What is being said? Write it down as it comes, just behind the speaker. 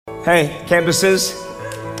Hey, campuses,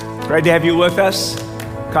 great to have you with us.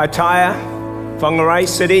 Kaitaia, Whangarei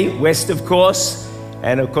City, west of course,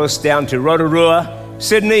 and of course down to Rotorua,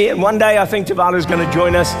 Sydney, and one day I think Tavala's going to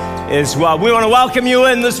join us as well. We want to welcome you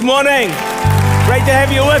in this morning. Great to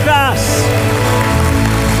have you with us.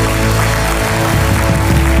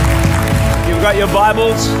 If you've got your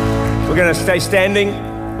Bibles, we're going to stay standing.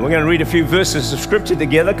 We're going to read a few verses of Scripture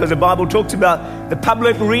together because the Bible talks about the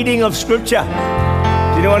public reading of Scripture.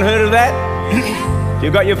 Anyone heard of that? If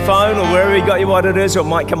you've got your phone or wherever you got what it is, or it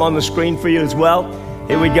might come on the screen for you as well.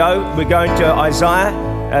 Here we go. We're going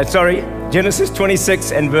to Genesis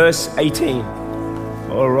 26 and verse 18.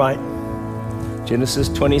 All right. Genesis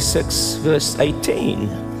 26, verse 18.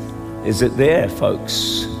 Is it there,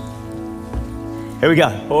 folks? Here we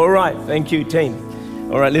go. All right. Thank you,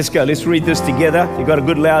 team. All right, let's go. Let's read this together. You've got a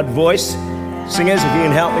good loud voice. Singers, if you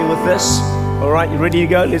can help me with this. All right, you ready to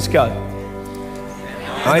go? Let's go.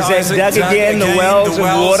 Isaac dug again the wells of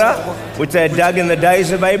water, which they had dug in the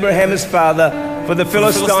days of Abraham his father, for the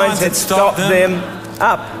Philistines had stopped them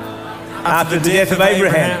up after the death of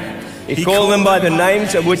Abraham. He called them by the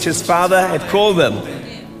names of which his father had called them.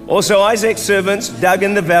 Also Isaac's servants dug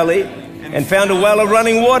in the valley and found a well of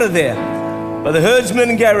running water there. But the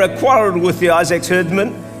herdsmen in Gerar quarreled with the Isaac's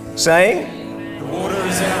herdsmen, saying, "The water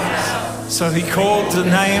is ours." So he called the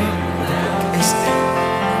name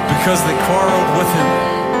because they quarreled with him.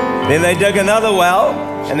 Then they dug another well,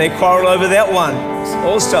 and they quarreled over that one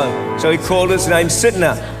also. So he called its name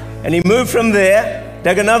Sitnah. And he moved from there,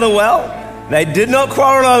 dug another well. They did not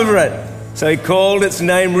quarrel over it. So he called its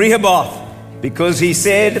name Rehoboth, because he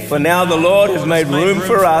said, "For now the Lord has made room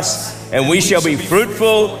for us, and we shall be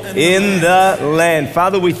fruitful in the land."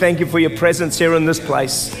 Father, we thank you for your presence here in this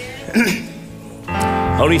place.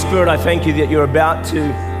 Holy Spirit, I thank you that you're about to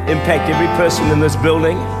impact every person in this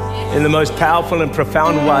building in the most powerful and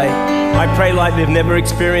profound way. I pray like they've never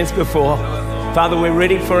experienced before. Father, we're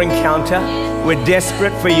ready for encounter. We're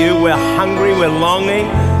desperate for you. We're hungry. We're longing.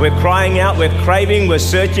 We're crying out. We're craving. We're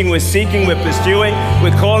searching. We're seeking. We're pursuing.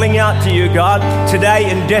 We're calling out to you, God, today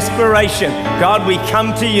in desperation. God, we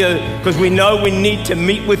come to you because we know we need to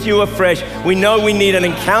meet with you afresh. We know we need an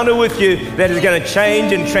encounter with you that is going to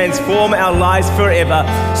change and transform our lives forever.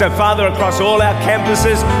 So, Father, across all our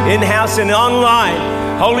campuses, in-house and online,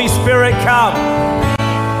 Holy Spirit, come.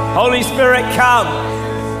 Holy Spirit, come.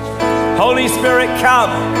 Holy Spirit,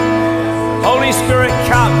 come. Holy Spirit,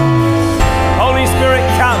 come. Holy Spirit,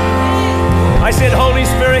 come. I said, Holy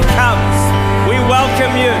Spirit, come. We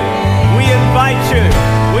welcome you. We invite you.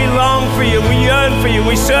 We long for you. We yearn for you.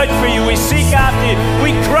 We search for you. We seek after you.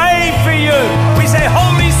 We crave for you. We say,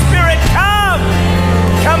 Holy Spirit, come.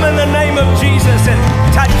 Come in the name of Jesus and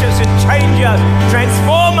touch us and change us,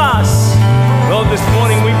 transform us. Lord, this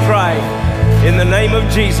morning we pray in the name of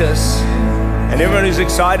Jesus. And everyone who's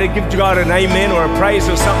excited, give God an amen or a praise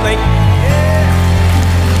or something.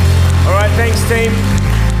 All right, thanks, team.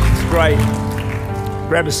 It's great.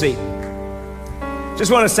 Grab a seat. Just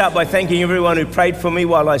want to start by thanking everyone who prayed for me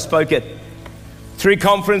while I spoke at 3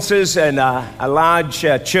 conferences and a large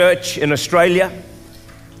church in Australia.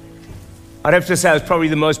 I'd have to say it was probably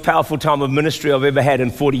the most powerful time of ministry I've ever had in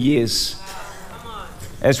 40 years.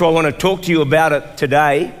 And so I want to talk to you about it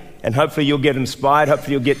today, and hopefully you'll get inspired,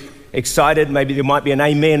 hopefully you'll get excited. Maybe there might be an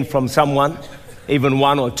amen from someone, even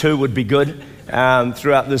 1 or 2 would be good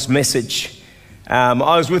throughout this message. I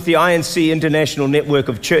was with the INC International Network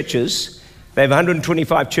of Churches. They have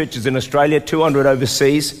 125 churches in Australia, 200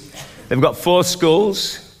 overseas. They've got 4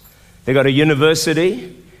 schools, they've got a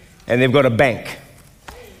university, and they've got a bank.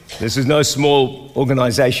 This is no small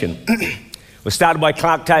organization. It was started by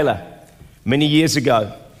Clark Taylor many years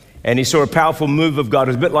ago, and he saw a powerful move of God. It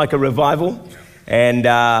was a bit like a revival, and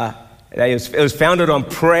it was founded on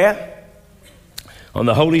prayer, on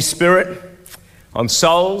the Holy Spirit, on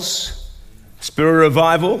souls, spirit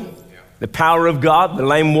revival, the power of God. The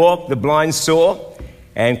lame walk, the blind saw,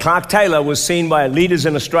 and Clark Taylor was seen by leaders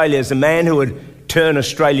in Australia as the man who would turn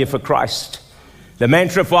Australia for Christ. The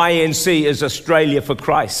mantra for INC is Australia for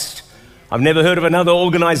Christ. I've never heard of another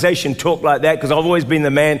organization talk like that because I've always been the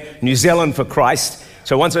man, New Zealand for Christ.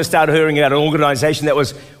 So once I started hearing about an organization that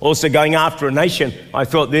was also going after a nation, I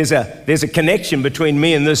thought there's a connection between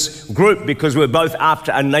me and this group because we're both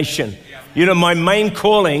after a nation. You know, my main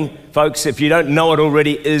calling, folks, if you don't know it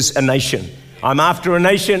already, is a nation. I'm after a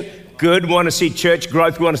nation. Good, want to see church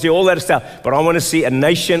growth, want to see all that stuff, but I want to see a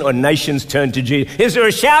nation or nations turn to Jesus. Is there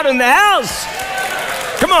a shout in the house?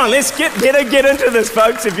 Come on, let's get into this,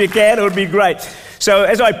 folks, if you can. It would be great. So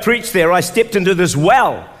as I preached there, I stepped into this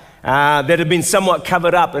well that had been somewhat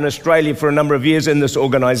covered up in Australia for a number of years in this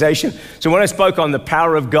organization. So when I spoke on the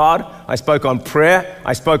power of God, I spoke on prayer,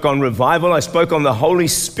 I spoke on revival, I spoke on the Holy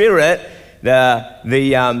Spirit,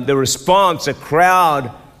 the response, a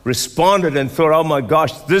crowd responded and thought, oh my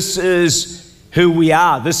gosh, this is who we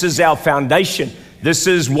are. This is our foundation. This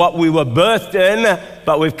is what we were birthed in,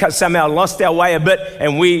 but we've somehow lost our way a bit,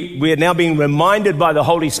 and we are now being reminded by the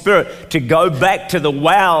Holy Spirit to go back to the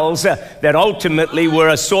wells that ultimately were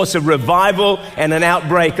a source of revival and an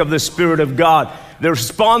outbreak of the Spirit of God. The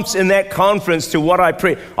response in that conference to what I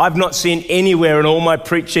preach, I've not seen anywhere in all my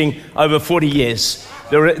preaching over 40 years.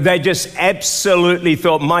 They just absolutely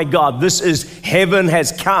thought, my God, this is heaven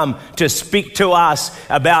has come to speak to us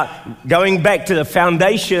about going back to the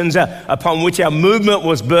foundations upon which our movement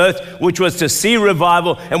was birthed, which was to see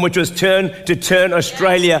revival and which was to turn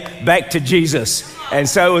Australia back to Jesus. And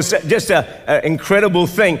so it was just an incredible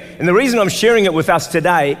thing. And the reason I'm sharing it with us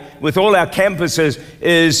today, with all our campuses,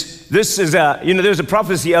 is this is there was a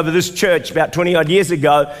prophecy over this church about 20 odd years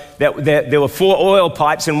ago that there were 4 oil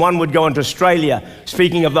pipes and one would go into Australia.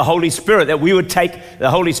 Speaking of the Holy Spirit, that we would take the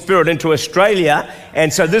Holy Spirit into Australia.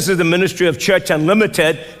 And so this is the ministry of Church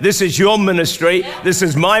Unlimited. This is your ministry. This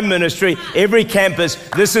is my ministry. Every campus,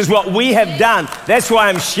 this is what we have done. That's why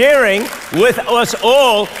I'm sharing with us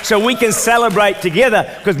all so we can celebrate together.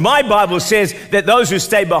 Because my Bible says that those who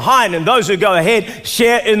stay behind and those who go ahead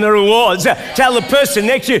share in the rewards. Tell the person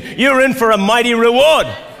next to you, you're in for a mighty reward.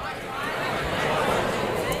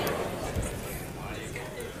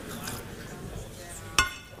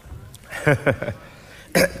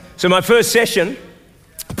 So my first session,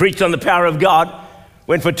 preached on the power of God,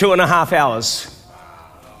 went for 2.5 hours.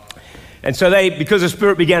 And so because the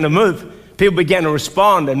Spirit began to move, people began to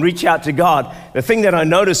respond and reach out to God. The thing that I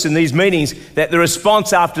noticed in these meetings, that the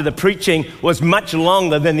response after the preaching was much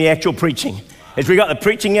longer than the actual preaching. As we got the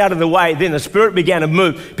preaching out of the way, then the Spirit began to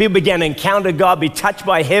move. People began to encounter God, be touched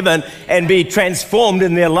by heaven, and be transformed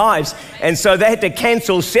in their lives. And so they had to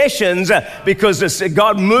cancel sessions because this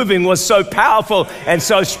God moving was so powerful and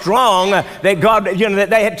so strong that God, that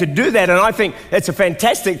they had to do that. And I think that's a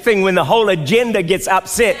fantastic thing when the whole agenda gets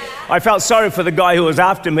upset. I felt sorry for the guy who was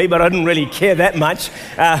after me, but I didn't really care that much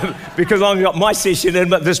because I only got my session in,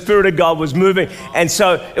 but the Spirit of God was moving. And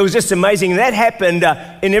so it was just amazing. That happened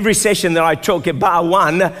in every session that I took. At bar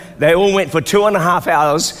one, they all went for 2.5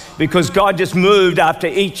 hours because God just moved after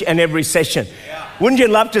each and every session. Wouldn't you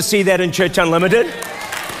love to see that in Church Unlimited?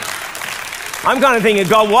 I'm kind of thinking,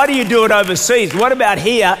 God, why do you do it overseas? What about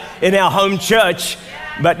here in our home church?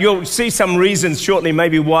 But you'll see some reasons shortly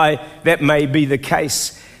maybe why that may be the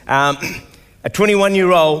case. A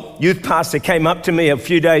 21-year-old youth pastor came up to me a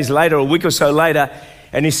few days later, a week or so later,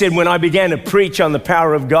 and he said, when I began to preach on the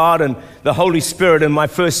power of God and the Holy Spirit in my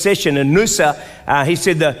first session in Noosa, he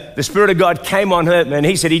said the Spirit of God came on him, and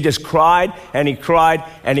he said he just cried and he cried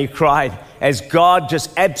and he cried as God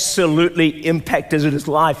just absolutely impacted his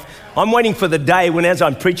life. I'm waiting for the day when, as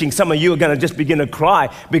I'm preaching, some of you are going to just begin to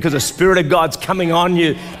cry because the Spirit of God's coming on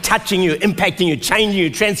you, touching you, impacting you, changing you,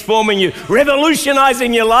 transforming you,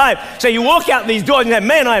 revolutionizing your life. So you walk out these doors and say,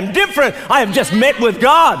 man, I am different. I have just met with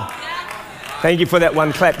God. Thank you for that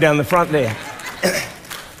one clap down the front there.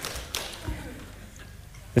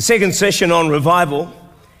 The second session on revival,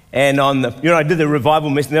 and on the, I did the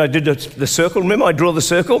revival message, then I did the circle. Remember, I draw the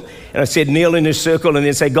circle, and I said, kneel in this circle, and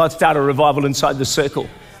then say, God, start a revival inside the circle.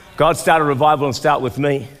 God, start a revival and start with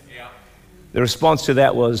me. Yeah. The response to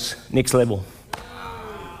that was next level.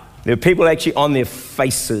 There were people actually on their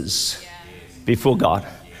faces before God.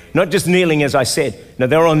 Not just kneeling, as I said. No,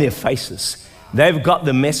 they were on their faces. They've got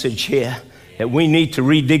the message here that we need to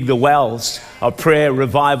redig the wells of prayer,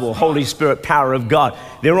 revival, Holy Spirit, power of God.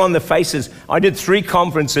 They're on the faces. I did 3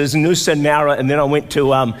 conferences, Noosa, Nara, and then I went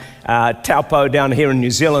to Taupo down here in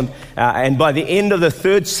New Zealand. And by the end of the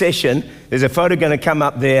 3rd session, there's a photo going to come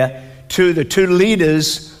up there to the 2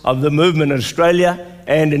 leaders of the movement in Australia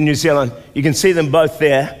and in New Zealand. You can see them both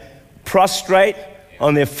there, prostrate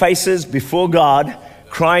on their faces before God,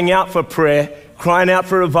 crying out for prayer, crying out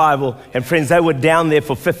for revival. And friends, they were down there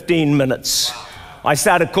for 15 minutes. I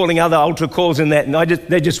started calling other altar calls in that, and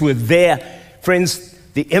they just were there. Friends,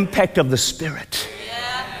 the impact of the Spirit.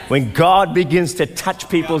 When God begins to touch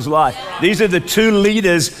people's life. These are the 2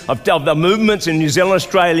 leaders of the movements in New Zealand,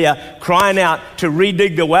 Australia, crying out to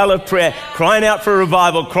redig the well of prayer, crying out for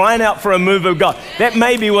revival, crying out for a move of God. That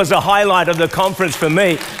maybe was a highlight of the conference for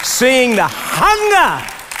me, seeing the hunger.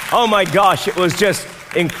 Oh my gosh, it was just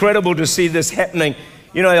incredible to see this happening.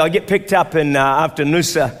 I get picked up in after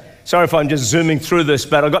Noosa. Sorry if I'm just zooming through this,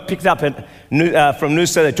 but I got picked up from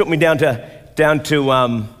Noosa. They took me down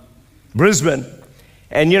to Brisbane,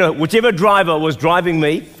 And, whichever driver was driving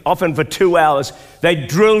me, often for 2 hours, they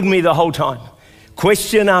drilled me the whole time.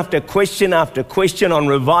 Question after question after question on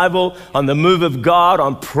revival, on the move of God,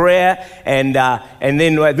 on prayer. And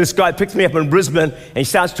then this guy picks me up in Brisbane, and he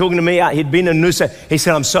starts talking to me. He'd been in Noosa. He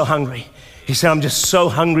said, I'm so hungry. He said, I'm just so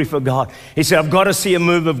hungry for God. He said, I've got to see a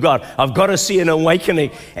move of God. I've got to see an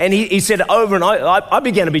awakening. And he said over, and I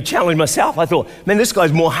began to be challenged myself. I thought, man, this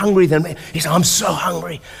guy's more hungry than me. He said, I'm so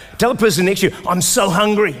hungry. Tell the person next to you, I'm so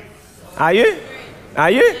hungry. Are you?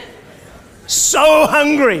 Are you? So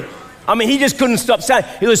hungry. I mean, he just couldn't stop saying,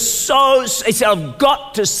 he said, I've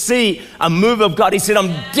got to see a move of God. He said, I'm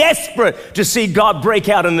desperate to see God break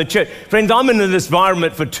out in the church. Friends, I'm in this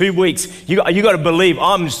environment for 2 weeks. You got to believe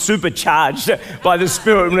I'm supercharged by the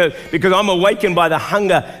Spirit because I'm awakened by the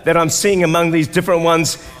hunger that I'm seeing among these different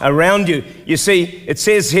ones around you. You see, it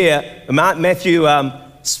says here, Matthew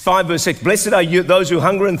 5 verse 6, blessed are you, those who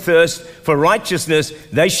hunger and thirst for righteousness,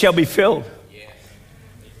 they shall be filled. Yeah.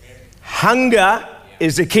 Hunger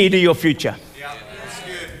is the key to your future. Yeah, that's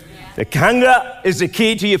good. The hunger is the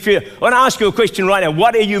key to your future. I want to ask you a question right now.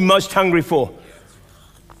 What are you most hungry for?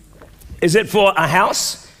 Is it for a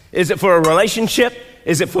house? Is it for a relationship?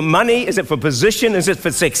 Is it for money? Is it for position? Is it for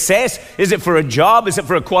success? Is it for a job? Is it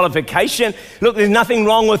for a qualification? Look, there's nothing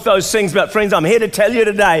wrong with those things, but friends, I'm here to tell you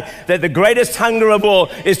today that the greatest hunger of all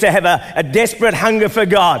is to have a desperate hunger for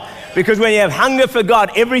God. Because when you have hunger for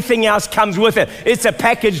God, everything else comes with it. It's a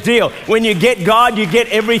package deal. When you get God, you get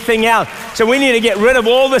everything else. So we need to get rid of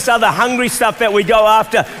all this other hungry stuff that we go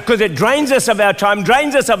after because it drains us of our time,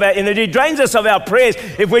 drains us of our energy, drains us of our prayers.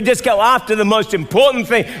 If we just go after the most important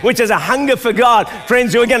thing, which is a hunger for God,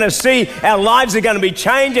 friends, we're going to see our lives are going to be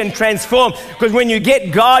changed and transformed because when you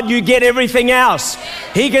get God, you get everything else.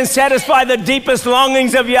 He can satisfy the deepest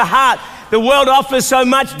longings of your heart. The world offers so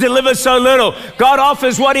much, delivers so little. God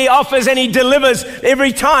offers what He offers and He delivers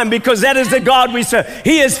every time because that is the God we serve.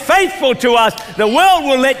 He is faithful to us. The world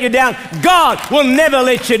will let you down. God will never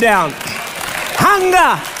let you down.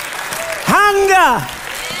 Hunger. Hunger.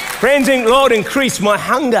 Friends, Lord, increase my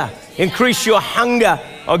hunger. Increase your hunger.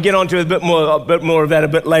 I'll get on to a bit more of that a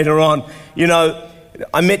bit later on.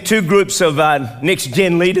 I met 2 groups of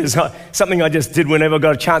next-gen leaders. Something I just did whenever I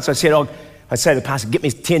got a chance. I said, I say to the pastor, get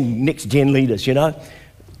me 10 next-gen leaders, 20s,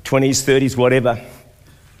 30s, whatever.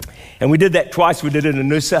 And we did that twice. We did it in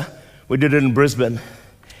Noosa. We did it in Brisbane.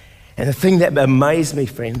 And the thing that amazed me,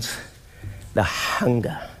 friends, the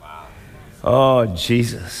hunger. Wow. Oh,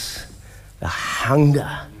 Jesus. The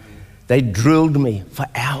hunger. They drilled me for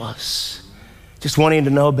hours, just wanting to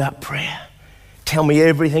know about prayer. Tell me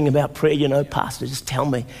everything about prayer, pastor, just tell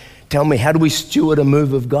me. Tell me, how do we steward a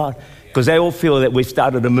move of God? Because they all feel that we've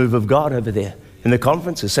started a move of God over there in the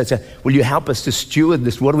conferences. So say, will you help us to steward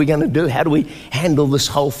this? What are we going to do? How do we handle this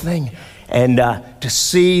whole thing? And to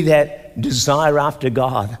see that desire after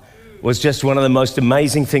God was just one of the most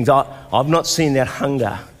amazing things. I've not seen that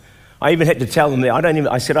hunger. I even had to tell them that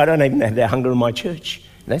I said, I don't even have that hunger in my church.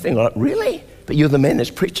 And they think, really? But you're the man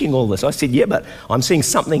that's preaching all this. I said, yeah, but I'm seeing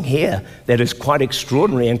something here that is quite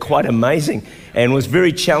extraordinary and quite amazing and was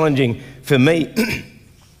very challenging for me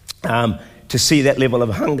to see that level of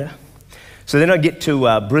hunger. So then I get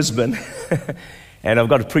to Brisbane and I've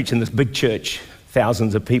got to preach in this big church,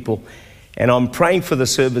 thousands of people. And I'm praying for the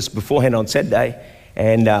service beforehand on Saturday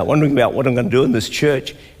and wondering about what I'm going to do in this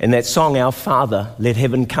church. And that song, Our Father, Let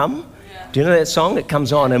Heaven Come. Do you know that song? It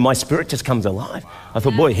comes on and my spirit just comes alive. I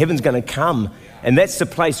thought, boy, heaven's going to come. And that's the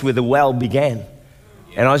place where the well began.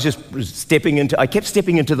 And I was just I kept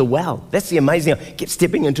stepping into the well. That's the amazing thing. I kept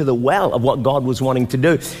stepping into the well of what God was wanting to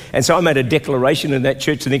do. And so I made a declaration in that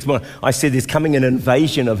church the next morning. I said, there's coming an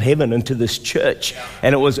invasion of heaven into this church.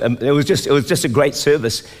 And it was just a great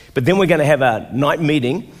service. But then we're going to have a night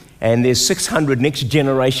meeting. And there's 600 next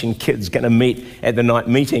generation kids going to meet at the night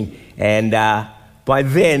meeting. And by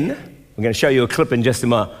then, I'm going to show you a clip in just a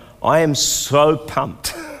moment. I am so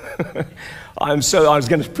pumped. I was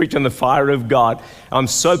going to preach on the fire of God. I'm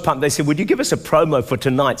so pumped. They said, would you give us a promo for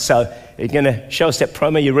tonight? So you're going to show us that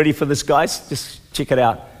promo. You ready for this, guys? Just check it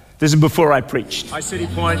out. This is before I preached. Hi, City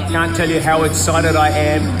Point. Can't tell you how excited I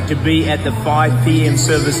am to be at the 5 p.m.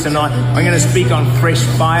 service tonight. I'm going to speak on fresh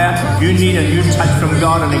fire. You need a new touch from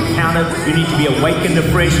God, an encounter. You need to be awakened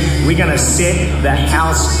afresh. We're going to set the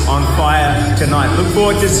house on fire tonight. Look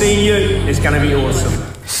forward to seeing you. It's going to be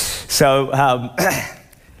awesome. So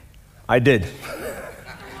I did.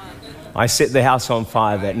 I set the house on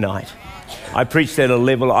fire that night. I preached at a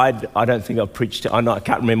level I don't think I've preached. I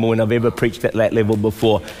can't remember when I've ever preached at that level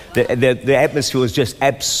before. The atmosphere was just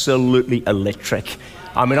absolutely electric.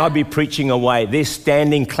 I mean, I'd be preaching away. They're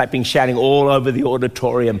standing, clapping, shouting all over the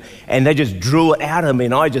auditorium, and they just drew it out of me,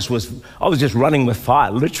 and I was just running with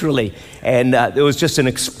fire, literally. And there was just an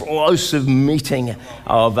explosive meeting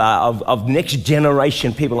of next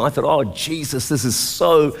generation people. I thought, oh, Jesus, this is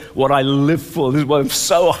so what I live for. This is what I'm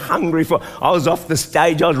so hungry for. I was off the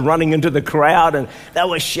stage. I was running into the crowd, and they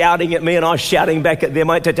were shouting at me, and I was shouting back at them.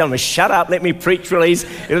 I had to tell them, shut up, let me preach, release.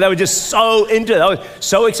 You know, they were just so into it. I was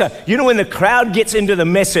so excited. You know, when the crowd gets into the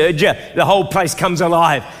message, the whole place comes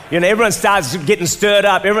alive. You know, everyone starts getting stirred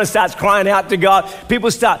up. Everyone starts crying out to God.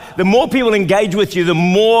 The more people engage with you, the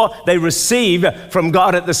more they receive from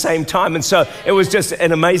God at the same time. And so it was just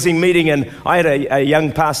an amazing meeting. And I had a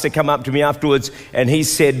young pastor come up to me afterwards, and he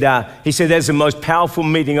said, that's the most powerful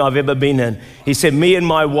meeting I've ever been in. He said, me and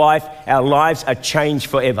my wife, our lives are changed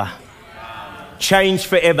forever. Changed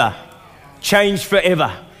forever. Changed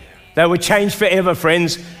forever. They were changed forever,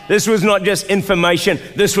 friends. This was not just information.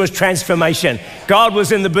 This was transformation. God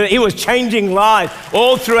was He was changing lives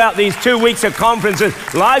all throughout these 2 weeks of conferences.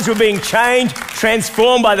 Lives were being changed,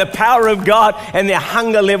 transformed by the power of God, and their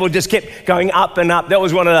hunger level just kept going up and up. That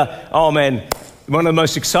was one of the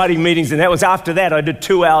most exciting meetings. And that was after that. I did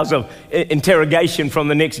 2 hours of interrogation from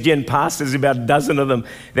the next gen pastors, about a dozen of them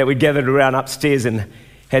that we gathered around upstairs and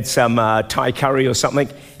had some Thai curry or something,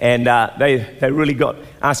 and they really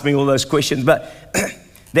asked me all those questions. But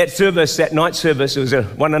that night service, it was a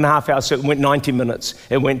 1.5 hour service. It went 90 minutes.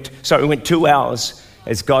 It went 2 hours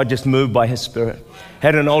as God just moved by His Spirit.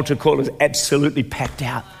 Had an altar call. It was absolutely packed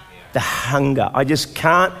out. The hunger. I just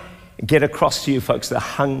can't get across to you folks, the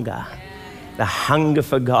hunger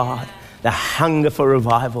for God. The hunger for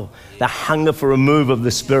revival, the hunger for a move of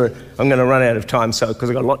the Spirit. I'm going to run out of time, because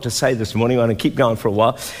I've got a lot to say this morning. I'm going to keep going for a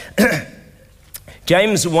while.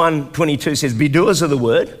 James 1:22 says, be doers of the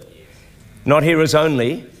word, not hearers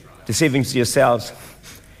only, deceiving yourselves.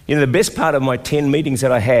 You know, the best part of my 10 meetings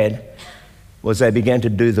that I had was they began to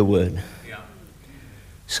do the word. Yeah.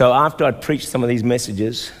 So after I'd preached some of these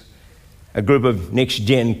messages, a group of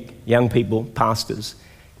next-gen young people, pastors,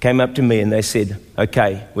 came up to me and they said,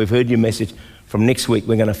 okay, we've heard your message. From next week,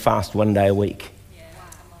 we're going to fast 1 day a week. Yeah.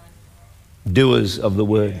 Doers of the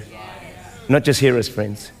word. Not just hearers,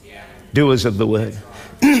 friends. Doers of the word.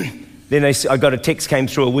 Then I got a text came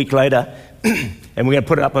through a week later, and we're going to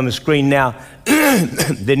put it up on the screen now.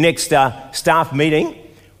 The next staff meeting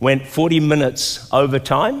went 40 minutes over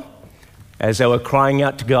time as they were crying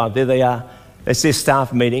out to God. There they are. That's their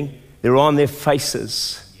staff meeting. They're on their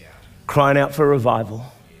faces, crying out for revival.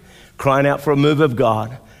 Crying out for a move of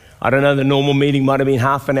God. I don't know, the normal meeting might have been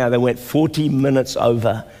half an hour. They went 40 minutes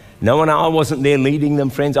over. I wasn't there leading them,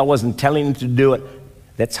 friends. I wasn't telling them to do it.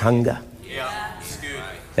 That's hunger. Yeah, that's good.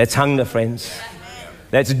 That's hunger, friends.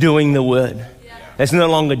 That's doing the word. That's no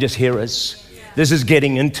longer just hearers. This is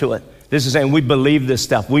getting into it. This is saying we believe this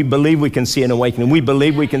stuff. We believe we can see an awakening. We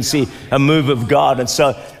believe we can see a move of God. And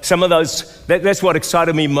so some of those, that's what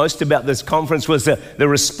excited me most about this conference was the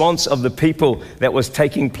response of the people that was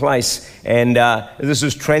taking place. And this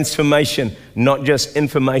was transformation, not just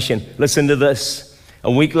information. Listen to this.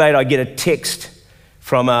 A week later, I get a text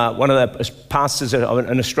from one of the pastors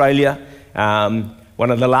in Australia,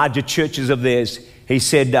 one of the larger churches of theirs. He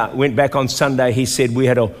said, went back on Sunday, he said, we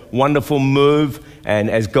had a wonderful move, and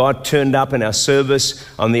as God turned up in our service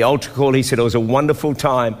on the altar call, he said, it was a wonderful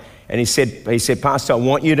time. And he said, Pastor, I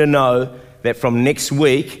want you to know that from next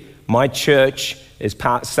week, my church is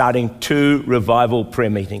starting 2 revival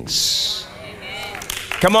prayer meetings. Amen.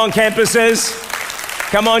 Come on, campuses.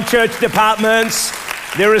 Come on, church departments.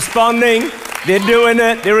 They're responding. They're doing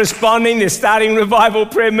it. They're responding. They're starting revival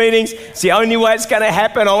prayer meetings. It's the only way it's going to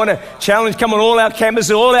happen. I want to challenge, come on, all our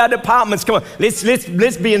campuses, all our departments. Come on,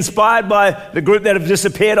 let's be inspired by the group that have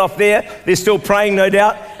disappeared off there. They're still praying, no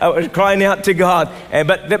doubt, crying out to God.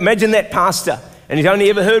 But imagine that pastor, and he's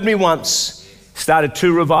only ever heard me once, started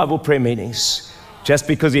 2 revival prayer meetings just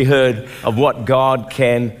because he heard of what God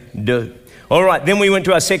can do. All right, then we went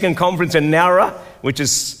to our second conference in Nowra, which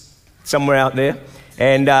is somewhere out there,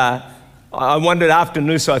 and I wondered after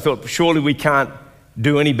Noosa, I thought, surely we can't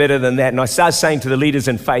do any better than that. And I started saying to the leaders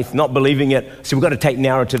in faith, not believing it, so we've got to take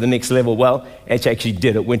Nowra to the next level. Well, it actually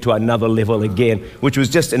did. It went to another level again, which was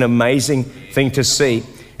just an amazing thing to see.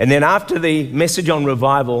 And then after the message on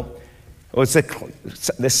revival, that's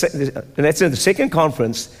in the second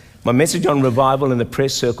conference, my message on revival in the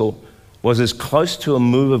press circle was as close to a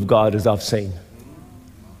move of God as I've seen.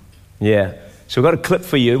 Yeah. So I've got a clip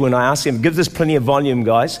for you. When I asked him, give this plenty of volume,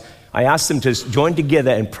 guys. I asked them to join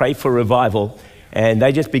together and pray for revival, and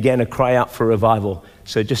they just began to cry out for revival.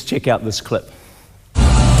 So just check out this clip.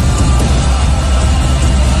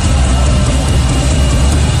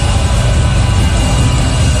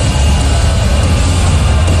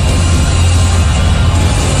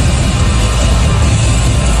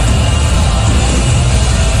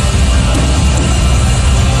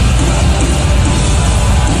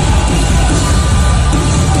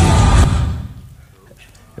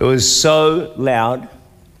 It was so loud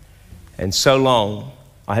and so long,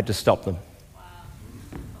 I had to stop them.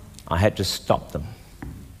 I had to stop them.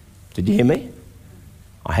 Did you hear me?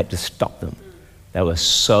 I had to stop them. They were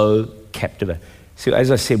so captivating. So as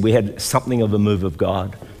I said, we had something of a move of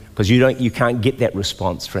God, because you can't get that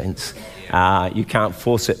response, friends. You can't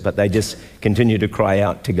force it, but they just continue to cry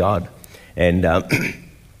out to God. And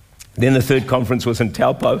then the third conference was in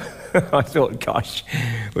Taupo. I thought, gosh,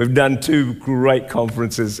 we've done 2 great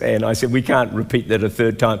conferences, and I said, we can't repeat that a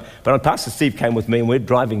third time. But Pastor Steve came with me, and we're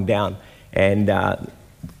driving down, and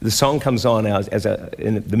the song comes on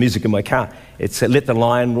in the music in my car. It's Let the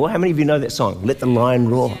Lion Roar. How many of you know that song? Let the Lion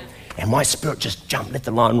Roar. And my spirit just jumped, let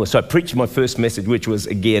the lion roar. So I preached my first message, which was,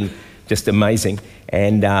 again, just amazing.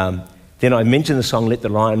 And then I mentioned the song, Let the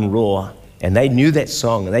Lion Roar. And they knew that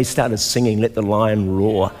song, and they started singing, Let the Lion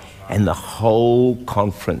Roar. And the whole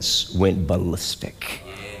conference went ballistic.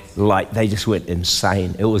 Like, they just went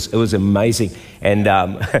insane. It was amazing. And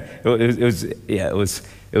it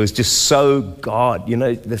was just so God. You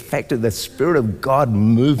know, the fact that the Spirit of God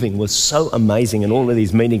moving was so amazing in all of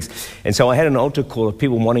these meetings. And so I had an altar call of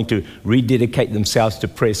people wanting to rededicate themselves to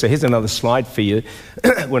prayer. So here's another slide for you.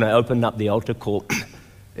 When I opened up the altar call,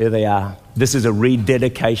 there they are. This is a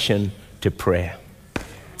rededication to prayer.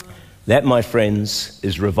 That, my friends,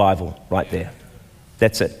 is revival right there.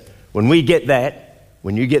 That's it. When we get that,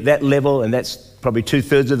 when you get that level, and that's probably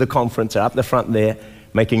 2/3 of the conference are up the front there,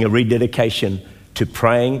 making a rededication to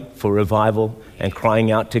praying for revival and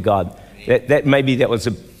crying out to God. Maybe that was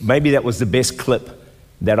the best clip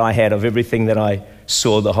that I had of everything that I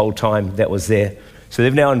saw the whole time that was there. So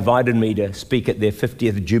they've now invited me to speak at their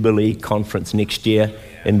 50th Jubilee conference next year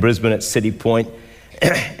in Brisbane at City Point.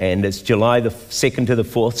 And it's July the 2nd to the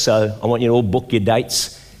 4th, so I want you to all book your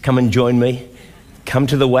dates. Come and join me. Come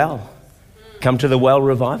to the well. Come to the well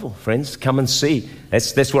revival, friends. Come and see.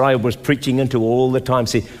 That's what I was preaching into all the time.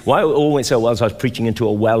 See, why it all went so well is I was preaching into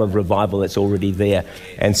a well of revival that's already there.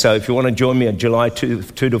 And so if you want to join me on July 2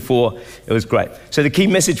 to 4, it was great. So the key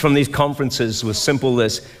message from these conferences was simple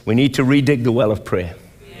this: we need to redig the well of prayer.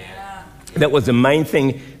 That was the main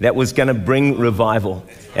thing that was going to bring revival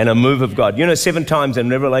and a move of God. You know, 7 times in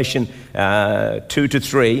Revelation 2 to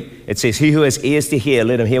 3, it says, he who has ears to hear,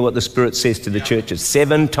 let him hear what the Spirit says to the churches.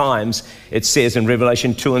 7 times it says in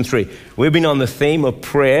Revelation 2 and 3. We've been on the theme of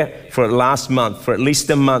prayer for last month, for at least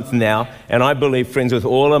a month now. And I believe, friends, with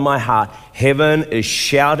all of my heart, heaven is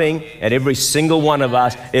shouting at every single one of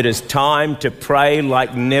us, it is time to pray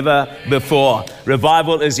like never before.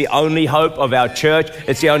 Revival is the only hope of our church.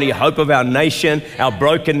 It's the only hope of our nation, our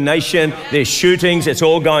broken nation. There's shootings. It's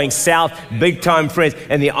all going south big time, friends.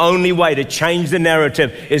 And the only way to change the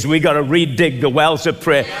narrative is we got to redig the wells of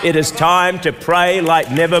prayer. It is time to pray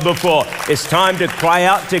like never before. It's time to cry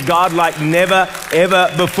out to God like never,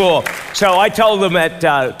 ever before. So I told them at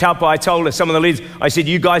Taupo, I told some of the leaders, I said,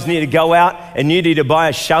 you guys need to go out and you need to buy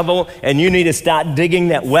a shovel and you need to start digging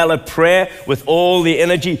that well of prayer with all the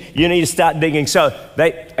energy. You need to start digging. So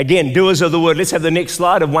they, again, doers of the word. Let's have the next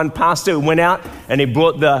slide of one pastor who went out and he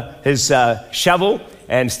brought his shovel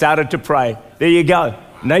and started to pray. There you go.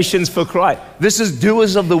 Nations for Christ. This is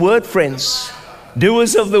doers of the word, friends.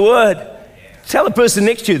 Doers of the word. Tell the person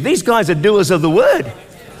next to you, these guys are doers of the word.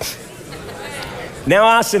 Now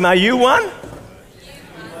ask them, are you one?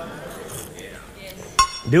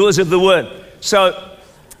 Doers of the word. So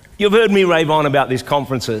you've heard me rave on about these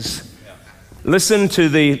conferences. Listen to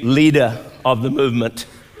the leader of the movement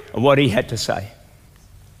and what he had to say.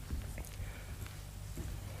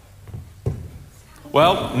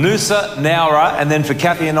 Well, Noosa, Nowra, and then for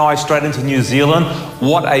Kathy and I straight into New Zealand,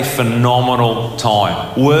 what a phenomenal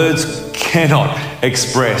time. Words cannot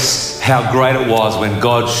express how great it was when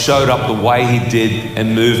God showed up the way he did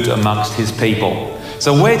and moved amongst his people.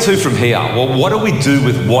 So where to from here? Well, what do we do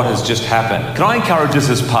with what has just happened? Can I encourage us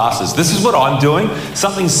as pastors? This is what I'm doing,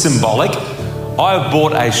 something symbolic. I have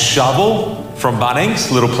bought a shovel from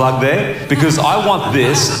Bunnings, little plug there, because I want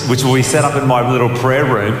this, which will be set up in my little prayer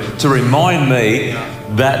room, to remind me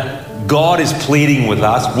that God is pleading with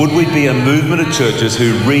us. Would we be a movement of churches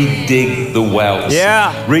who redig the wells?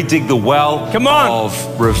 Yeah. Redig the well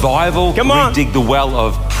of revival. Redig the well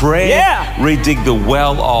of prayer. Yeah. Redig the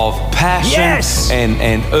well of passion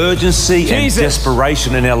and urgency and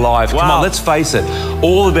desperation in our lives. Wow. Come on, let's face it.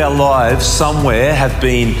 All of our lives somewhere have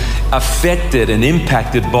been affected and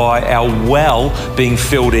impacted by our well being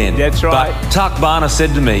filled in. That's right. But Tak Bana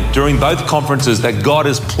said to me during both conferences that God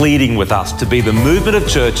is pleading with us to be the movement of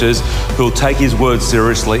churches who will take his word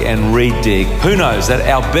seriously and redig. Who knows that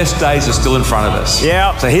our best days are still in front of us.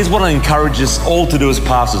 Yeah. So here's what I encourage us all to do as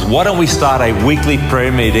pastors. Why don't we start a weekly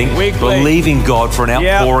prayer meeting meeting, believing God for an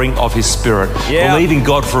outpouring of His Spirit, believing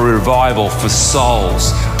God for a revival, for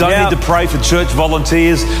souls. Don't need to pray for church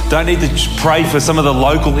volunteers. Don't need to pray for some of the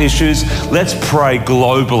local issues. Let's pray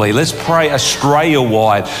globally. Let's pray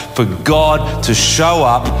Australia-wide for God to show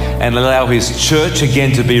up and allow His church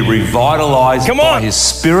again to be revitalized by His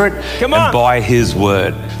Spirit and by His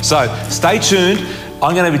Word. So stay tuned.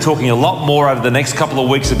 I'm going to be talking a lot more over the next couple of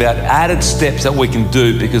weeks about added steps that we can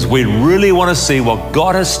do, because we really want to see what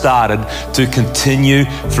God has started to continue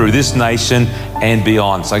through this nation and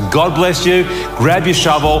beyond. So God bless you. Grab your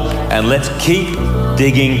shovel and let's keep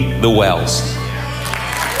digging the wells.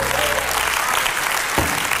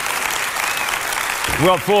 We've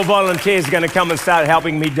got 4 volunteers going to come and start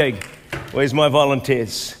helping me dig. Where's my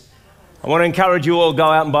volunteers? I want to encourage you all, go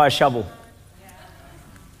out and buy a shovel.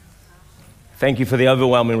 Thank you for the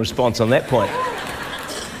overwhelming response on that point.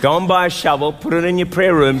 Go and buy a shovel, put it in your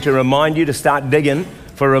prayer room to remind you to start digging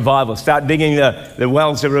for revival. Start digging the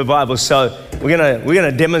wells of revival. So we're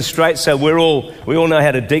gonna demonstrate. So we all know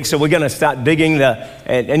how to dig. So we're gonna start digging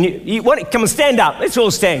and you come on, stand up. Let's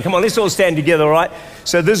all stand. Come on, let's all stand together, all right?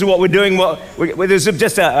 So this is what we're doing. This is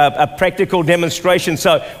just a practical demonstration.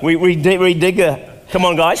 So we dig come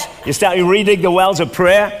on, guys. You redig the wells of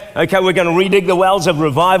prayer. Okay, we're going to redig the wells of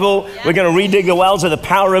revival. We're going to redig the wells of the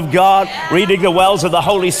power of God. Redig the wells of the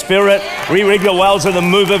Holy Spirit. Redig the wells of the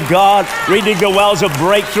move of God. Redig the wells of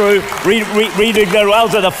breakthrough. Redig the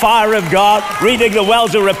wells of the fire of God. Redig the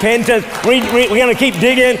wells of repentance. We're going to keep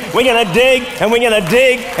digging. We're going to dig, and we're going to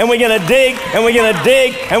dig, and we're going to dig, and we're going to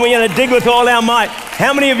dig, and we're going to dig with all our might.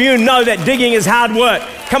 How many of you know that digging is hard work?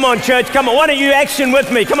 Come on, church. Come on. Why don't you action with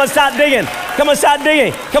me? Come on, start digging. Come on, start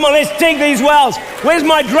digging. Come on, let's dig these wells. Where's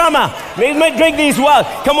my drummer? Let's dig these wells.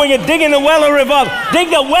 Come on, you're digging the well of revival. Dig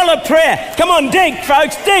the well of prayer. Come on, dig,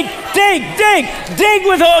 folks. Dig, dig, dig. Dig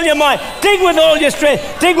with all your might. Dig with all your strength.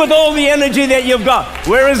 Dig with all the energy that you've got.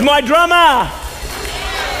 Where is my drummer?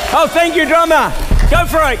 Oh, thank you, drummer. Go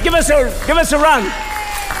for it. Give us a run.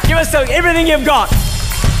 Give us everything you've got.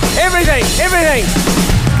 Everything.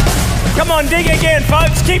 Come on, dig again,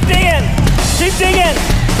 folks. Keep digging. Keep digging.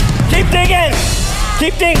 Keep digging.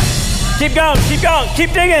 Keep digging. Keep going. Keep going.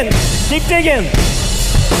 Keep digging. Keep digging.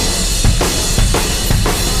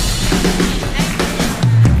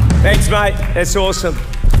 Thanks, mate. That's awesome.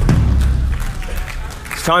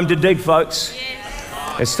 It's time to dig, folks.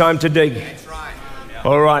 It's time to dig.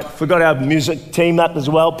 All right. If we've got our music team up as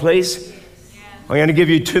well, please. I'm going to give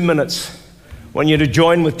you 2 minutes. I want you to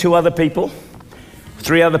join with 2 other people,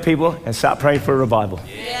 3 other people, and start praying for a revival.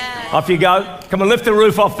 Yeah. Off you go. Come on, lift the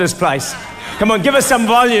roof off this place. Come on, give us some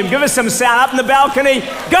volume. Give us some sound up in the balcony.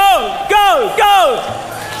 Go, go, go.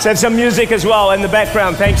 Let's have some music as well in the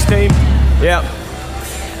background. Thanks, team. Yeah.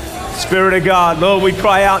 Spirit of God, Lord, we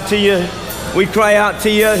cry out to you. We cry out to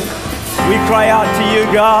you. We cry out to you,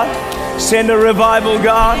 God. Send a revival,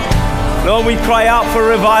 God. Lord, we cry out for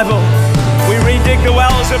revival. We redig the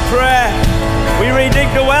wells of prayer. We redig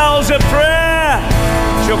the wells of prayer.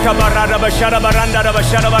 Shukabarada bashara baranda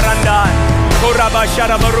bashara baranda. Kuraba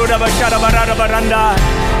shara baruda bashara barada baranda.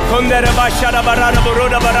 Kundera bashara barada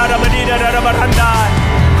baruda barada badida baranda.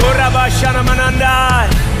 Kuraba shara mananda.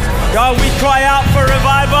 God, we cry out for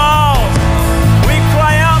revival. We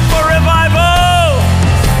cry out for revival.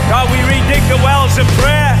 God, we redig the wells of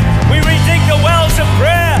prayer. We redig the wells of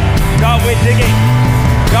prayer. God, we're digging.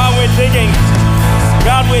 God, we're digging.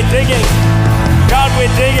 God, we're digging. God,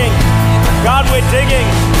 we're digging. God, we're digging.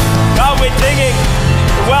 God, we're digging.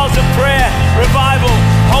 The wells of prayer, revival,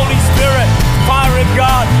 Holy Spirit, fire of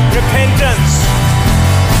God, repentance.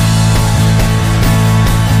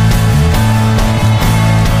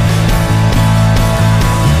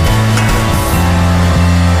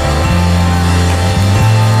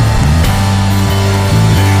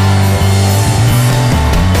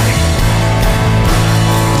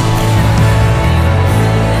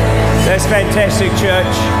 That's fantastic,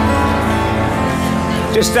 church.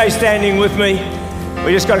 Just stay standing with me.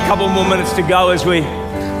 We just got a couple more minutes to go as we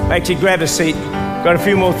actually grab a seat. Got a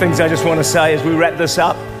few more things I just want to say as we wrap this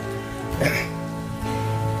up.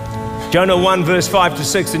 Jonah 1 verse 5 to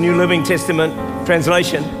 6, the New Living Testament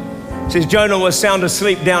translation, says Jonah was sound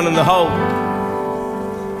asleep down in the hold.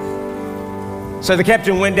 So the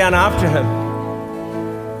captain went down after him.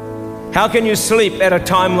 How can you sleep at a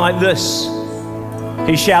time like this?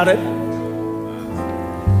 He shouted.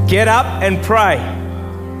 Get up and pray.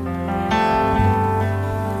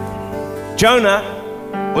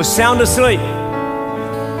 Jonah was sound asleep.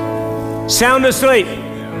 Sound asleep.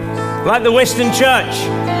 Like the Western church.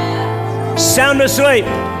 Sound asleep.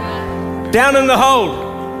 Down in the hold.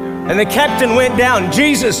 And the captain went down.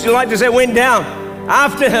 Jesus, you like to say, went down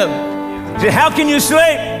after him. He said, how can you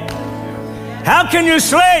sleep? How can you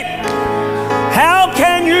sleep? How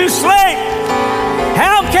can you sleep?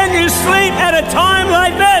 How can you sleep at a time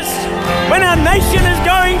like this when our nation is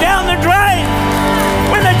going down the drain?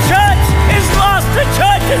 When the church is lost, the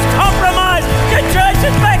church is compromised, the church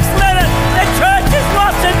is backslidden, the church has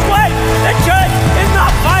lost its way, the church is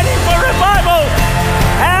not fighting for revival.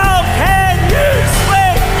 How can you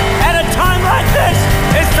sleep at a time like this?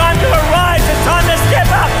 It's time to arise, it's time to step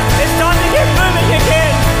up, it's time to get moving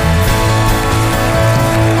again.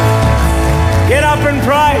 Get up and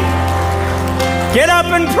pray. Get up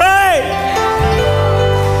and pray.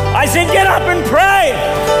 I said get up and pray.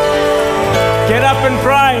 Get up and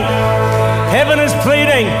pray. Heaven is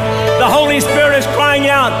pleading. The Holy Spirit is crying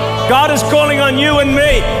out. God is calling on you and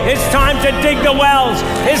me. It's time to dig the wells.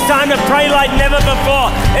 It's time to pray like never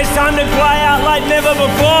before. It's time to cry out like never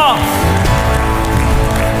before.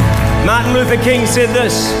 Martin Luther King said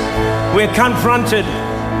this: we're confronted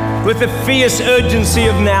with the fierce urgency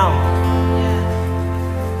of now.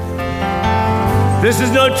 This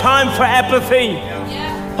is no time for apathy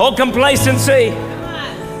or complacency.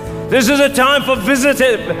 This is a time for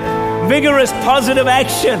vigorous, positive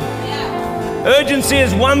action. Urgency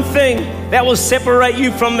is one thing that will separate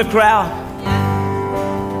you from the crowd.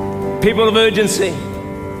 People of urgency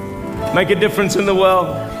make a difference in the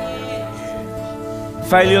world.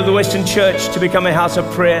 Failure of the Western Church to become a house of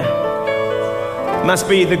prayer must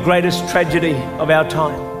be the greatest tragedy of our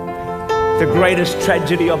time. The greatest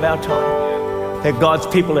tragedy of our time. That God's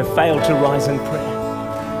people have failed to rise in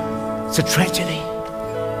prayer. It's a tragedy.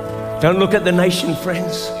 Don't look at the nation,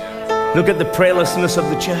 friends. Look at the prayerlessness of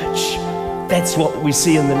the church. That's what we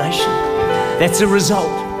see in the nation. That's a result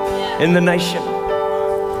in the nation.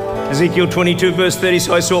 Ezekiel 22 verse 30,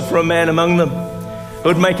 so I sought for a man among them who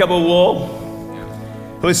would make up a wall,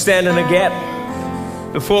 who would stand in a gap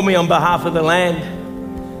before me on behalf of the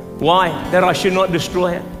land. Why? That I should not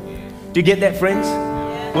destroy it. Do you get that, friends?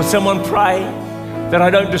 Will someone pray that I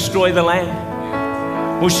don't destroy the land?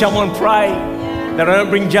 Will someone pray that I don't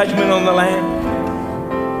bring judgment on the land?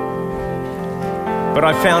 But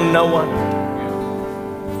I found no one.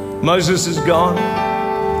 Moses is gone.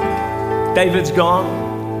 David's gone.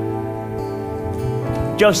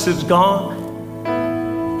 Joseph's gone.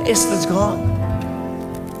 Esther's gone.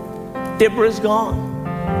 Deborah's gone.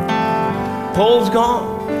 Paul's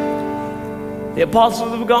gone. The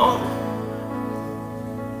apostles have gone.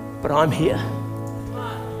 But I'm here.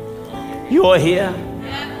 You're here.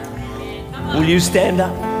 Will you stand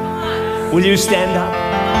up? Will you stand up?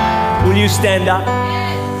 Will you stand up?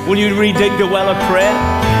 Will you redig the well of prayer?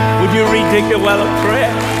 Would you redig the well of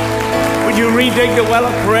prayer? Would you redig the well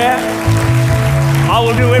of prayer? I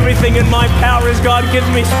will do everything in my power as God gives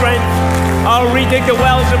me strength. I'll redig the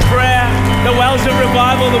wells of prayer, the wells of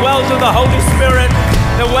revival, the wells of the Holy Spirit,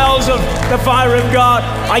 the wells of the fire of God.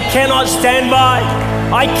 I cannot stand by.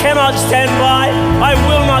 I cannot stand by. I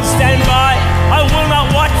will not stand by. I will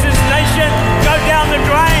not watch this nation go down the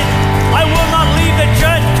drain. I will not leave the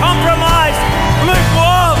church compromised,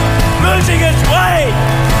 lukewarm, losing its way.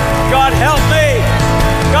 God help me.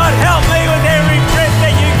 God help me with every breath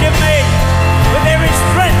that you give me, with every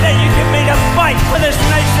strength that you give me to fight for this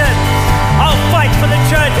nation. I'll fight for the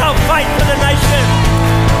church. I'll fight for the nation.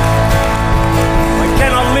 I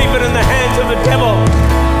cannot leave it in the hands of the devil.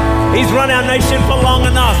 He's run our nation for long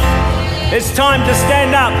enough. It's time to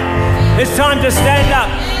stand up. It's time to stand up.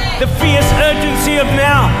 The fierce urgency of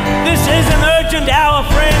now. This is an urgent hour,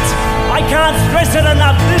 friends. I can't stress it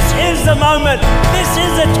enough. This is the moment. This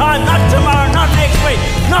is the time. Not tomorrow, not next week,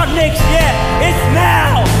 not next year. It's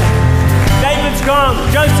now. David's gone.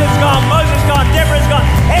 Joseph's gone. Moses gone. Deborah's gone.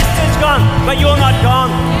 Esther's gone. But you're not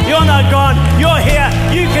gone. You're not gone. You're here.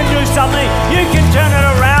 You can do something. You can turn it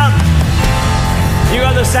around. You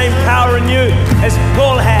got the same power in you as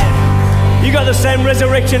Paul had. You got the same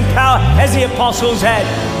resurrection power as the apostles had.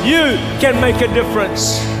 You can make a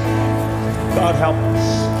difference. God help us.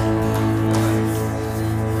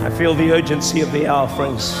 I feel the urgency of the hour,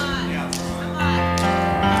 friends.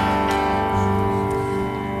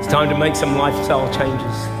 It's time to make some lifestyle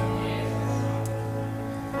changes.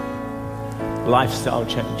 Lifestyle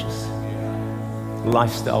changes.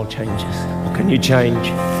 Lifestyle changes. What can you change?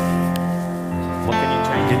 What can you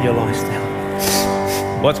change in your lifestyle?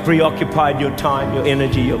 What's preoccupied your time, your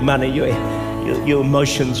energy, your money, your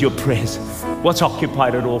emotions, your prayers? What's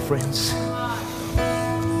occupied it all, friends?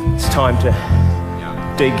 It's time to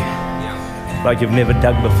dig like you've never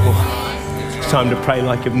dug before. It's time to pray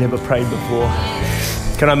like you've never prayed before.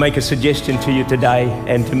 Can I make a suggestion to you today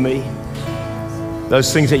and to me?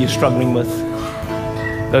 Those things that you're struggling with,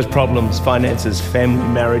 Those problems, finances, family,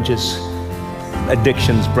 marriages,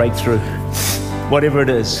 addictions, breakthrough, whatever it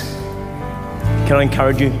is, can I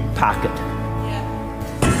encourage you? Park it.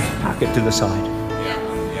 Park it to the side.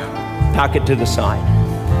 Park it to the side.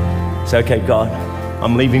 Say, okay, God,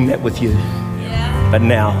 I'm leaving that with you. But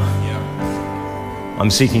now, I'm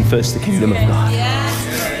seeking first the kingdom of God.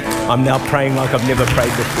 I'm now praying like I've never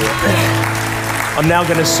prayed before. I'm now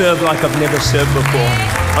going to serve like I've never served before.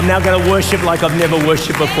 I'm now going to worship like I've never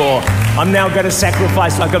worshiped before. I'm now going to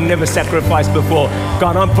sacrifice like I've never sacrificed before.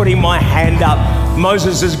 God, I'm putting my hand up.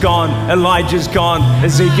 Moses is gone, Elijah's gone,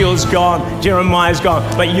 Ezekiel's gone, Jeremiah's gone,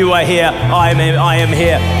 but you are here, I am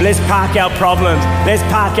here. Let's park our problems. Let's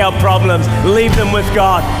park our problems. Leave them with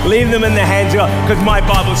God. Leave them in the hands of God, because my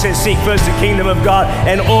Bible says, seek first the kingdom of God,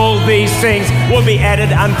 and all these things will be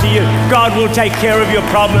added unto you. God will take care of your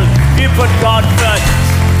problems. You put God first.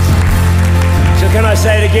 So can I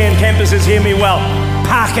say it again? Campuses, hear me well.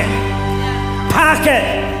 Park it. Park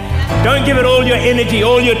it. Don't give it all your energy,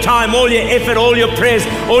 all your time, all your effort, all your prayers,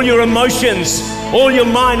 all your emotions, all your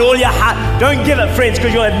mind, all your heart. Don't give it, friends,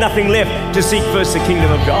 because you'll have nothing left to seek first the kingdom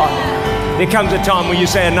of God. There comes a time when you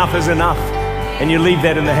say enough is enough, and you leave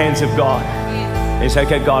that in the hands of God. And you say,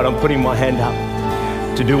 okay, God, I'm putting my hand up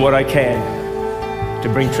to do what I can to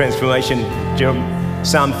bring transformation.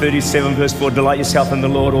 Psalm 37 verse 4, delight yourself in the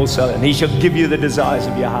Lord also, and he shall give you the desires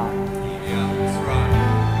of your heart.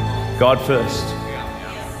 God first.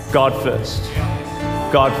 God first.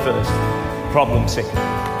 God first. Problem second.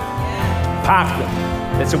 Park them.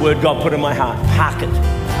 That's a word God put in my heart. Park it.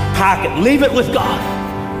 Park it. Leave it with God.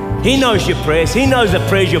 He knows your prayers. He knows the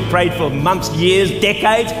prayers you've prayed for months, years,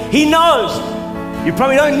 decades. He knows. You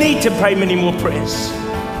probably don't need to pray many more prayers.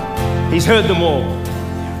 He's heard them all.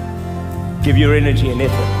 Give your energy and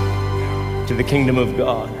effort to the kingdom of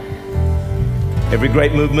God. Every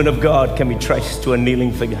great movement of God can be traced to a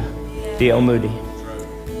kneeling figure. D.L. Moody.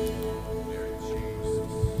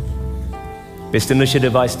 Best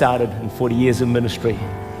initiative I started in 40 years of ministry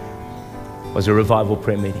was a revival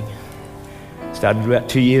prayer meeting. Started about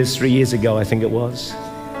 3 years ago, I think it was.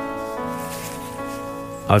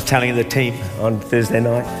 I was telling the team on Thursday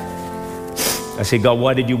night, I said, God,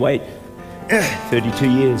 why did you wait 32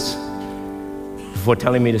 years before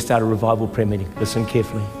telling me to start a revival prayer meeting? Listen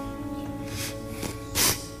carefully.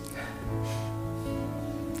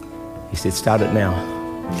 He said, start it now.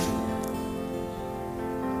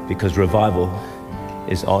 Because revival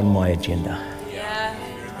is on my agenda.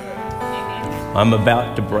 I'm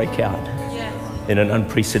about to break out in an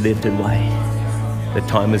unprecedented way. The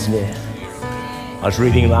time is near. I was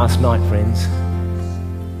reading last night, friends,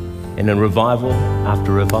 and in revival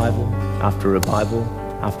after revival after revival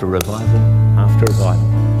after revival after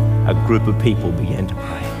revival, a group of people began to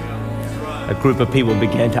pray. A group of people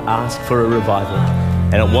began to ask for a revival,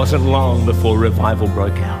 and it wasn't long before revival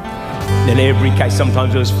broke out. In every case,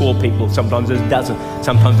 sometimes it was 4 people, sometimes it was a dozen,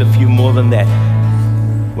 sometimes a few more than that.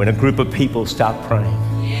 When a group of people start praying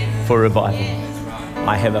for revival,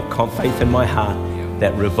 I have a faith in my heart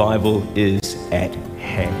that revival is at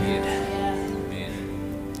hand.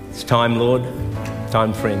 It's time, Lord,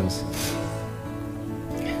 time, friends,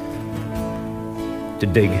 to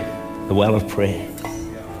dig the well of prayer.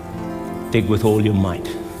 Dig with all your might.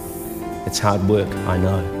 It's hard work, I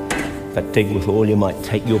know, but dig with all your might.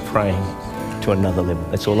 Take your praying to another level.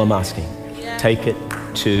 That's all I'm asking. Take it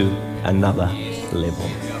to another level.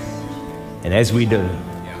 And as we do,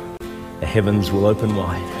 the heavens will open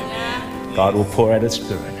wide. God will pour out His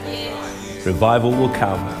Spirit. Revival will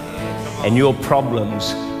come, and your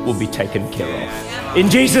problems will be taken care of. In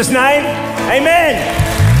Jesus' name, amen.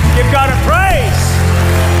 Give God a praise.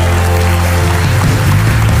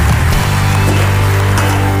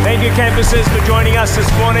 Thank you, campuses, for joining us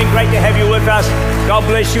this morning. Great to have you with us. God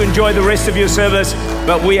bless you. Enjoy the rest of your service.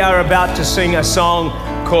 But we are about to sing a song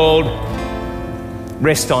called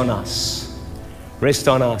Rest on Us. Rest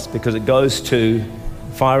on Us, because it goes to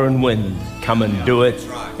Fire and Wind. Come and do it.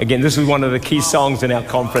 Again, this is one of the key songs in our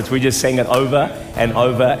conference. We just sang it over and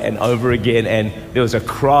over and over again. And there was a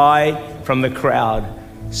cry from the crowd.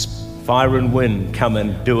 Fire and wind, come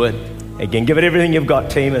and do it again. Give it everything you've got,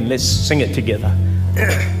 team, and let's sing it together.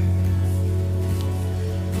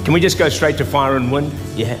 Can we just go straight to fire and wind?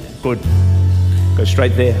 Yeah, good. Go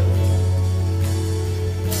straight there.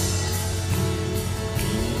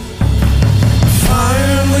 Fire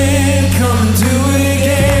and wind, come and do it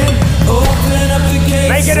again. Open up the gates.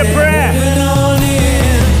 Make it a prayer. On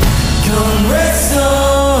in. Come rest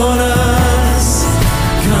on us.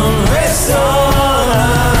 Come rest on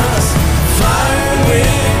us. Fire and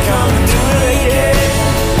wind, come and do it again.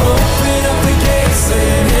 Open up the gates,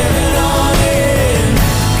 let heaven on in.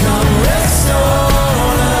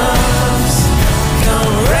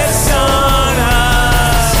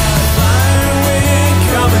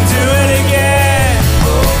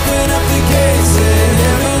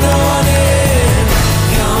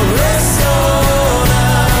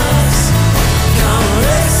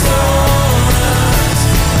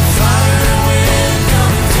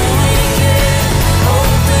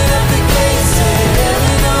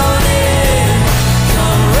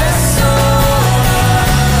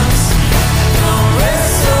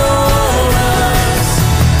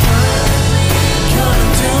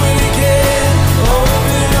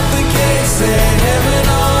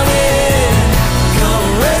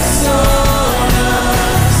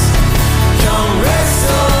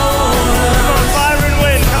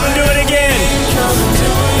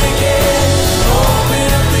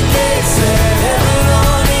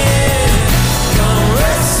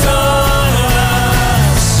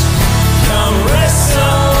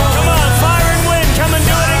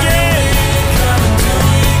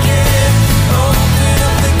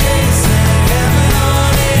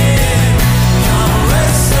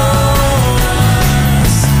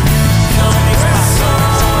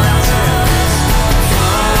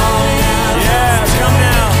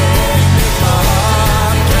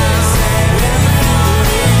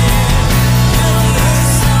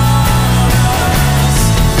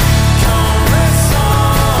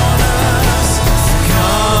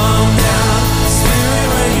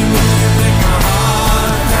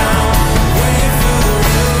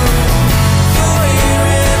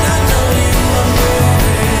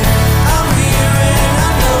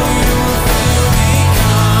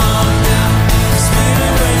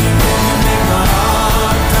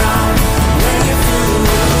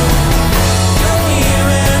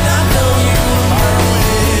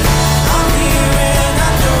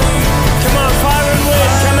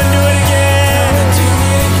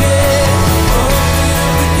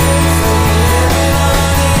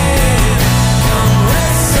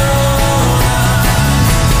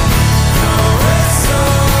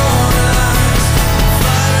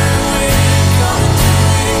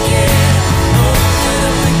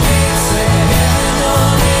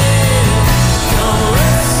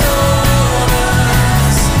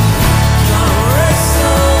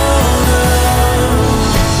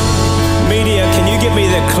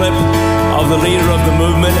 a clip of the leader of the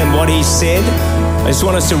movement and what he said. I just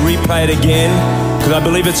want us to replay it again because I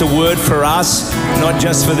believe it's a word for us, not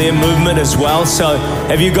just for their movement as well. So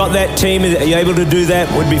have you got that, team? Are you able to do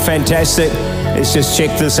that? Would be fantastic. Let's just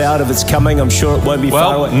check this out. If it's coming, I'm sure it won't be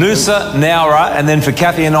far away. Noosa, Nowra, and then for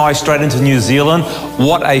Kathy and I straight into New Zealand.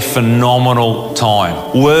 What a phenomenal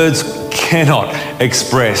time. Words cannot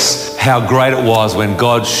express how great it was when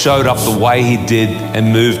God showed up the way he did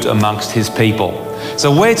and moved amongst his people.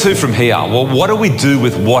 So where to from here? Well, what do we do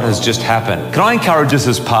with what has just happened? Can I encourage us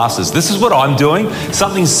as pastors? This is what I'm doing,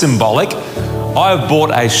 something symbolic. I have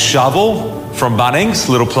bought a shovel from Bunnings,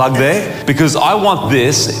 little plug there, because I want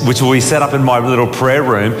this, which will be set up in my little prayer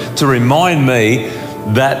room, to remind me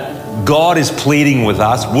that God is pleading with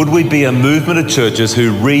us. Would we be a movement of churches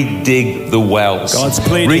who redig the wells? God's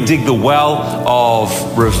pleading. Redig the well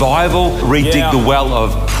of revival, redig the well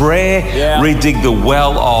of prayer, redig the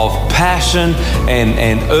well of passion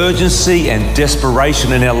and urgency and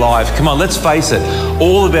desperation in our life. Come on, let's face it.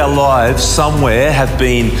 All of our lives somewhere have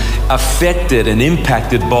been affected and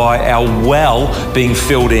impacted by our well being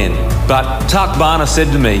filled in. But Tak Bana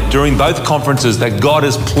said to me during both conferences that God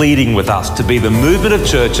is pleading with us to be the movement of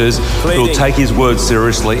churches who will take his word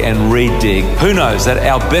seriously and redig. Who knows that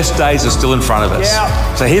our best days are still in front of us.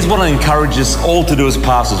 So here's what I encourage us all to do as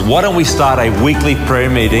pastors. Why don't we start a weekly prayer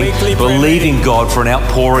meeting, believing God for an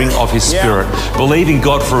outpouring of his spirit, believing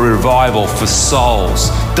God for a revival, for souls.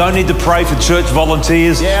 Don't need to pray for church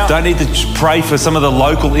volunteers. Don't need to pray for some of the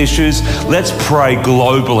local issues. Let's pray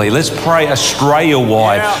globally. Let's pray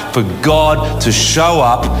Australia-wide for God to show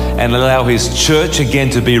up and allow his church again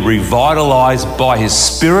to be revitalized by his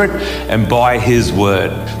spirit and by his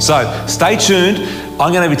word. So stay tuned.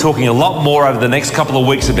 I'm going to be talking a lot more over the next couple of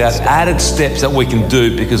weeks about added steps that we can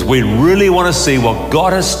do because we really want to see what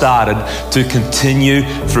God has started to continue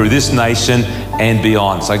through this nation and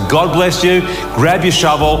beyond. So God bless you. Grab your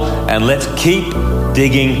shovel and let's keep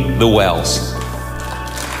digging the wells.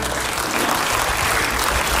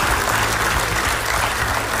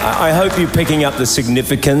 I hope you're picking up the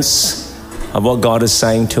significance of what God is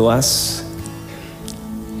saying to us.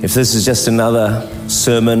 If this is just another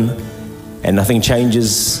sermon and nothing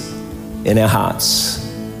changes in our hearts,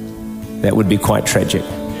 that would be quite tragic.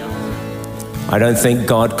 I don't think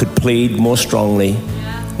God could plead more strongly,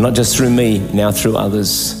 not just through me, now through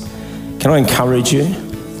others. Can I encourage you?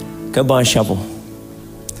 Go buy a shovel.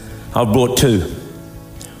 I've brought two.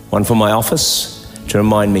 One for my office to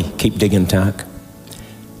remind me, keep digging, Tak.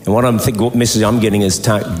 And what message I'm getting is,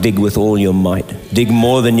 Tak, dig with all your might. Dig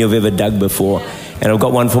more than you've ever dug before. And I've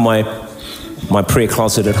got one for my prayer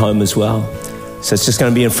closet at home as well. So it's just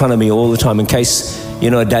going to be in front of me all the time in case,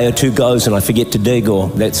 a day or two goes and I forget to dig, or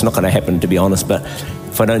that's not going to happen, to be honest. But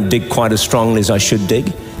if I don't dig quite as strongly as I should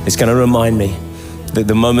dig, it's going to remind me that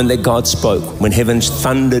the moment that God spoke, when heavens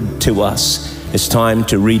thundered to us, it's time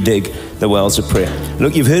to redig the wells of prayer.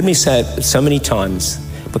 Look, you've heard me say it so many times,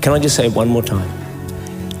 but can I just say it one more time?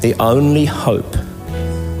 The only hope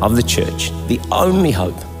of the church, the only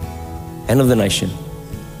hope, and of the nation,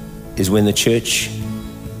 is when the church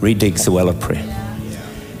redigs the well of prayer.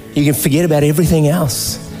 You can forget about everything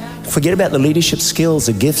else. Forget about the leadership skills,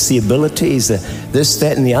 the gifts, the abilities, this,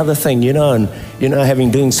 that, and the other thing,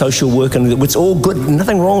 doing social work, and it's all good.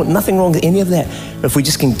 Nothing wrong with any of that. But if we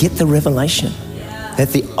just can get the revelation that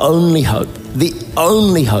the only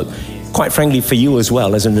hope, quite frankly for you as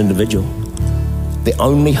well as an individual, the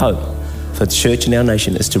only hope for the church in our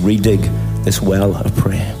nation is to redig this well of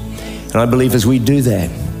prayer. And I believe as we do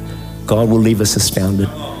that, God will leave us astounded.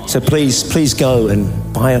 So please go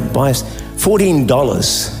and buy us $14.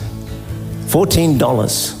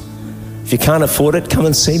 $14. If you can't afford it, come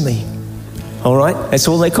and see me. All right? That's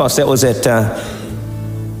all they cost. That was at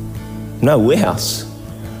warehouse,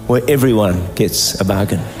 where everyone gets a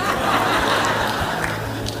bargain.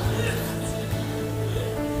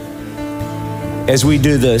 As we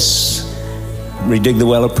do this, redig the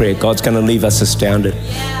well of prayer, God's going to leave us astounded.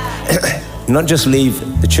 Not just leave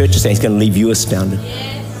the church astounded, he's going to leave you astounded.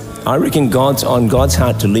 I reckon God's on God's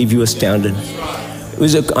heart to leave you astounded.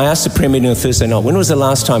 I asked the prayer meeting on Thursday night, when was the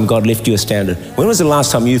last time God left you astounded? When was the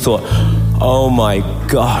last time you thought, oh my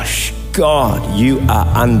gosh, God, you are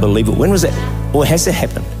unbelievable? When was that? Or has that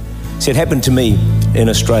happened? See, it happened to me in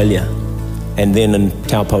Australia and then in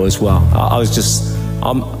Taupo as well.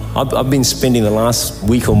 I've been spending the last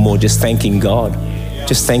week or more just thanking God,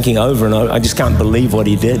 just thanking over and over. I just can't believe what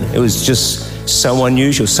he did. It was just so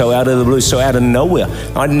unusual, so out of the blue, so out of nowhere.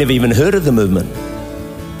 I'd never even heard of the movement.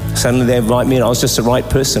 Suddenly they invite me and I was just the right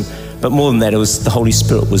person. But more than that, it was the Holy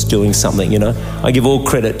Spirit was doing something, you know. I give all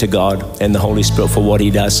credit to God and the Holy Spirit for what he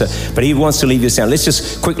does. But he wants to leave you astounded. Let's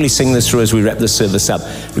just quickly sing this through as we wrap this service up.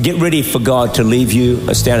 Get ready for God to leave you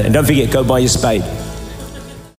astounded. And don't forget, go buy your spade.